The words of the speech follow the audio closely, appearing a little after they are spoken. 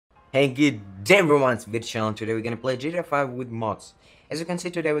Hey, good day everyone, it's Vid Channel. Today we're gonna play GTA 5 with mods. As you can see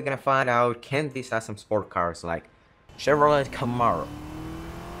today we're gonna find out can these have some sport cars like Chevrolet Camaro.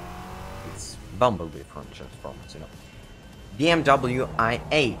 It's Bumblebee from Transformers, BMW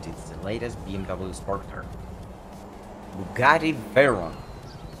i8, it's the latest BMW sport car. Bugatti Veyron.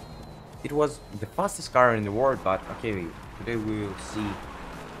 It was the fastest car in the world, but okay, today we will see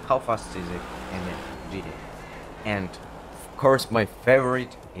how fast is it in the GTA. And of course my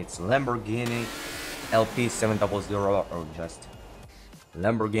favorite, it's Lamborghini LP700 or just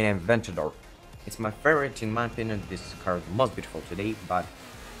Lamborghini Aventador. It's my favorite in my opinion. This car is the most beautiful today, but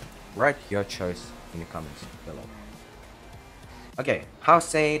write your choice in the comments below. Okay, how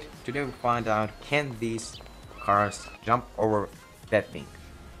said, today we find out can these cars jump over that thing.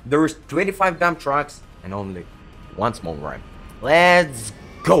 There is 25 dump trucks and only one small ramp. Let's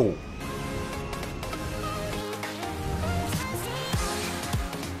go!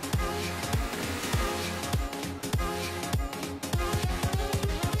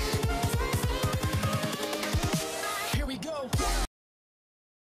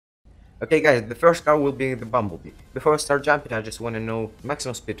 Okay guys, the first car will be the Bumblebee. Before I start jumping, I just want to know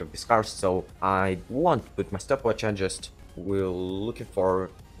maximum speed of this car, so I won't put my stopwatch, I just will looking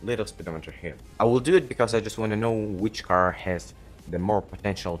for little speedometer here. I will do it because I just want to know which car has the more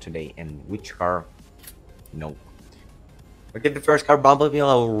potential today and which car no. Okay, the first car Bumblebee, I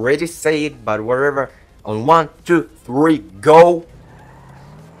already say it, but whatever. On 1, 2, 3, go!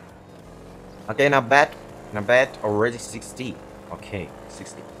 Okay, not bad, already 60. Okay,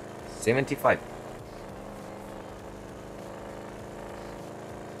 60. 75.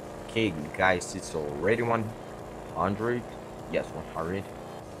 Okay guys, it's already 100. Yes, 100.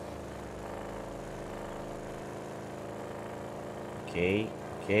 Okay.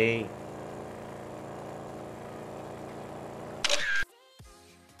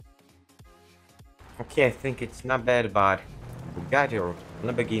 Okay, I think it's not bad, but Bugatti or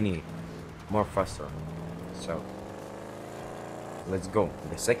Lamborghini more faster. So let's go.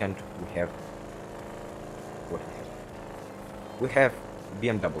 The second we have what we have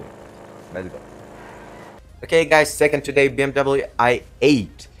BMW. Let's go. Okay guys, second today BMW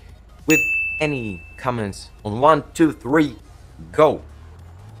i8. With any comments on 1, 2, 3, go.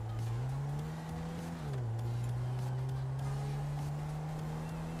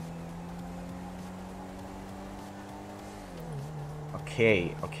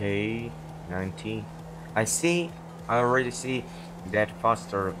 Okay, 90. I already see that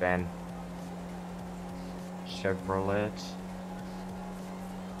faster than Chevrolet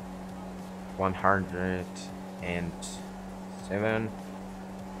 107.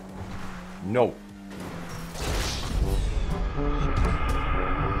 No.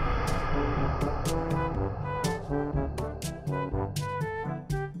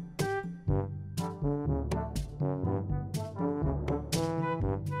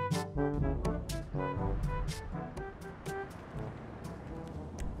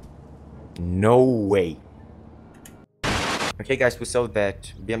 No way. Okay guys, we saw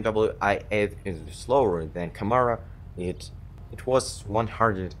that BMW i8 is slower than Camaro. It was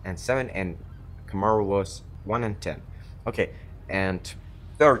 107 and Camaro was 110. Okay, and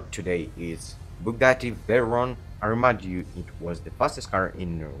third today is Bugatti Veyron. I remind you, it was the fastest car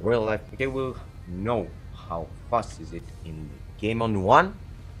in real life. Okay, we'll know how fast is it in the game on 1,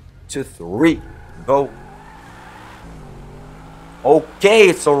 2, 3, go. Okay,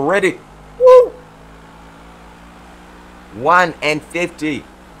 it's already 150.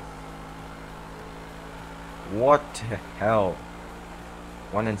 What the hell?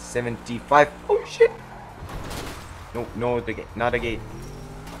 175. Oh shit! No, not again.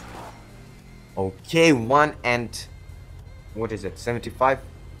 Okay, what is it? 75.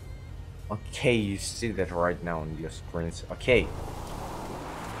 Okay, you see that right now on your screens. Okay,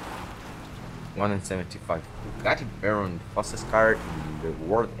 175. Bugatti Veyron, the fastest car in the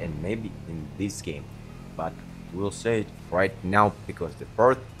world and maybe in this game, but we'll say it right now because the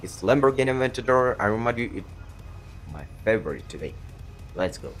fourth is Lamborghini Aventador. I remind you, it's my favorite today.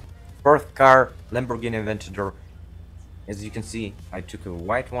 Let's go. Fourth car, Lamborghini Aventador. As you can see, I took a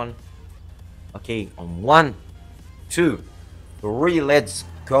white one. Okay, on 1, 2, 3, let's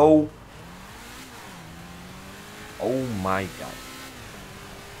go. Oh my god.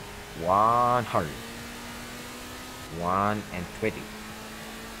 100. 120.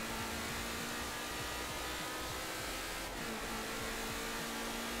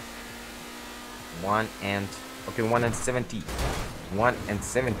 Okay, 170.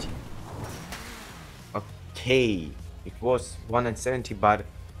 170. Okay, it was 170, but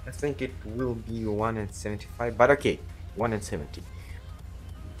I think it will be 175. But okay, 170.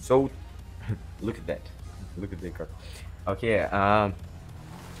 So look at that. Look at the car. Okay,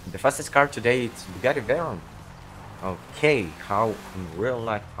 the fastest car today it's Bugatti Veyron. Okay, how in real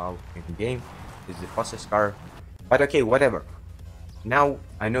life, how in game is the fastest car? But okay, whatever. Now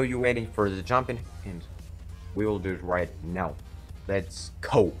I know you're waiting for the jumping, and we will do it right now. Let's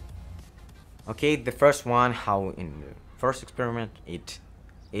go. Okay, the first one, how in the first experiment, it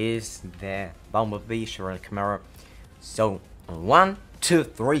is the Bumblebee Chevrolet Camaro. So, on 1, 2,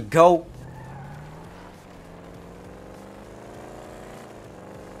 3, go!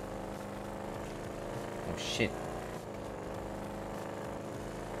 Oh shit.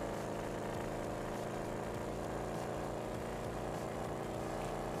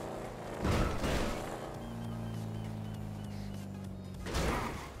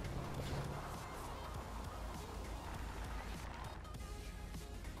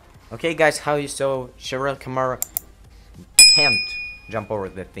 Okay guys, how you saw Chevrolet Camaro can't jump over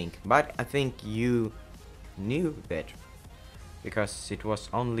the thing, but I think you knew that because it was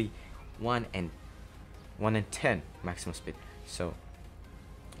only 1 and 10 maximum speed, so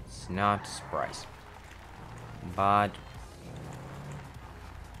it's not a surprise. But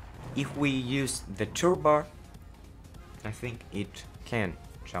if we use the turbo, I think it can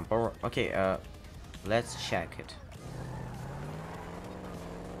jump over. Okay, let's check it.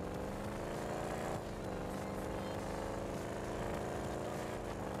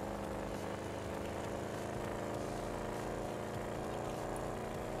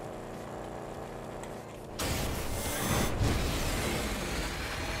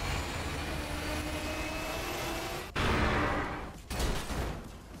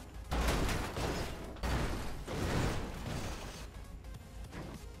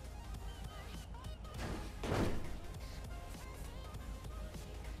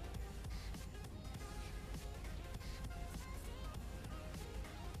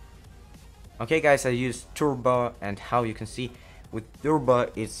 Okay guys, I use turbo, and how you can see with turbo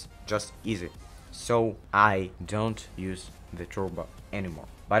it's just easy, so I don't use the turbo anymore.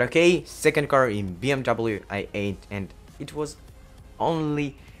 But okay, second car in BMW i8, and it was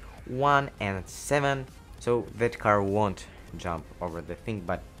only 1 and 7, so that car won't jump over the thing,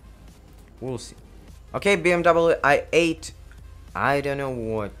 but we'll see. Okay, BMW i8, I don't know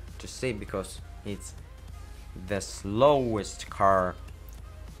what to say because it's the slowest car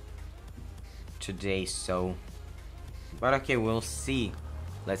today, so but okay, we'll see.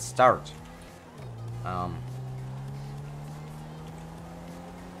 Let's start.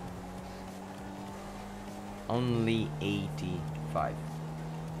 Only 85.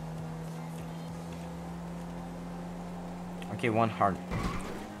 Okay, one hard.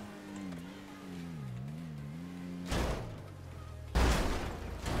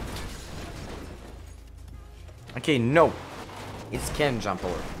 Okay, no, it can jump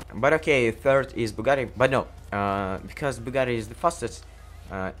over. But okay, third is Bugatti, but no, because Bugatti is the fastest,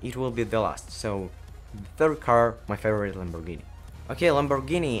 it will be the last. So, the third car, my favorite, Lamborghini. Okay,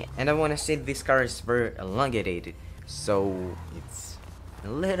 Lamborghini, and I wanna say this car is very elongated, so it's a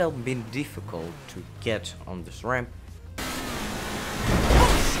little bit difficult to get on this ramp.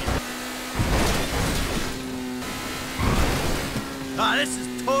 Ah, this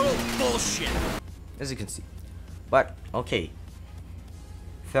is total bullshit! As you can see. But, okay.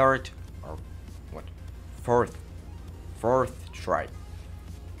 Third, or what? Fourth try.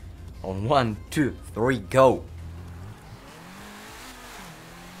 On 1, 2, 3, go!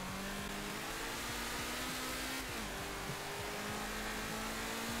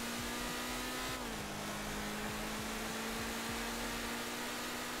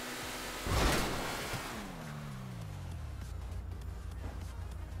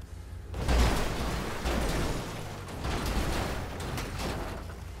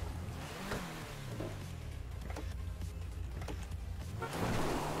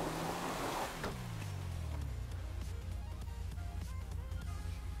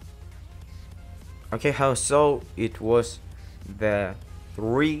 Okay, how so? It was the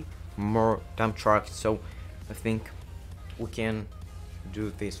 3 more dump trucks, so I think we can do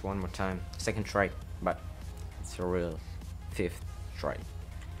this one more time. Second try, but it's a real 5th try.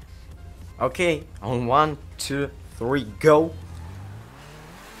 Okay, on 1, 2, 3, go!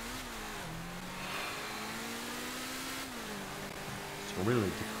 It's really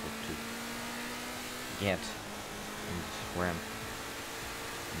difficult to get in this ramp.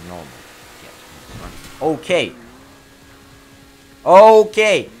 Normal. Okay.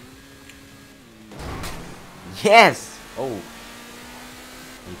 Okay. Yes. Oh.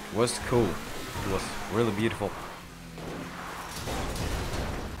 It was cool. It was really beautiful.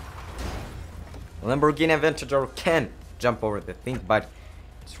 Lamborghini Aventador can jump over the thing, but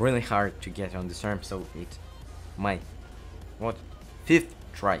It's really hard to get on this arm, so it's my what 5th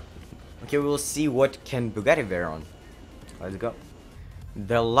try. Okay, we'll see what can Bugatti Veyron. Let's go.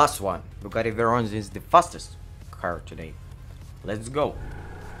 The last one. Bugatti Veyron is the fastest car today. Let's go.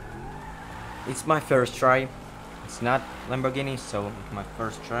 It's my first try. It's not Lamborghini, so it's my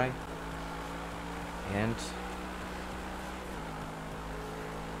first try. And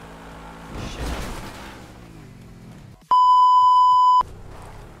shit.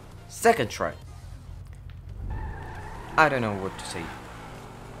 Second try. I don't know what to say.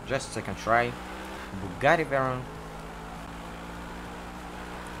 Just second try. Bugatti Veyron.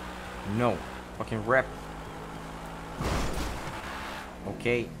 No. Fucking rep.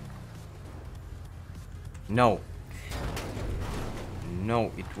 Okay. No.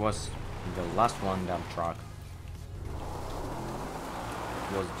 No, it was the last one dump truck.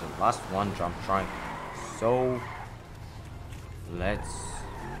 It was the last one jump truck. So let's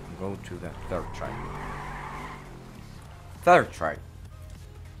go to the third try. Third try.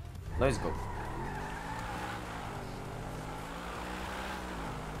 Let's go.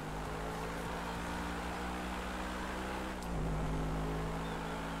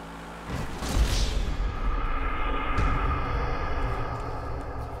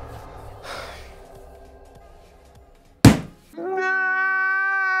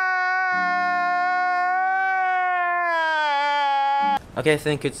 Okay, I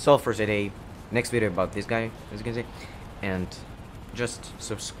think it's all for today. Next video about this guy, as you can see. And just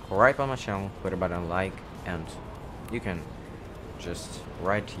subscribe on my channel, put a button like, and you can just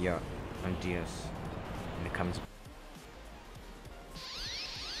write your ideas in the comments.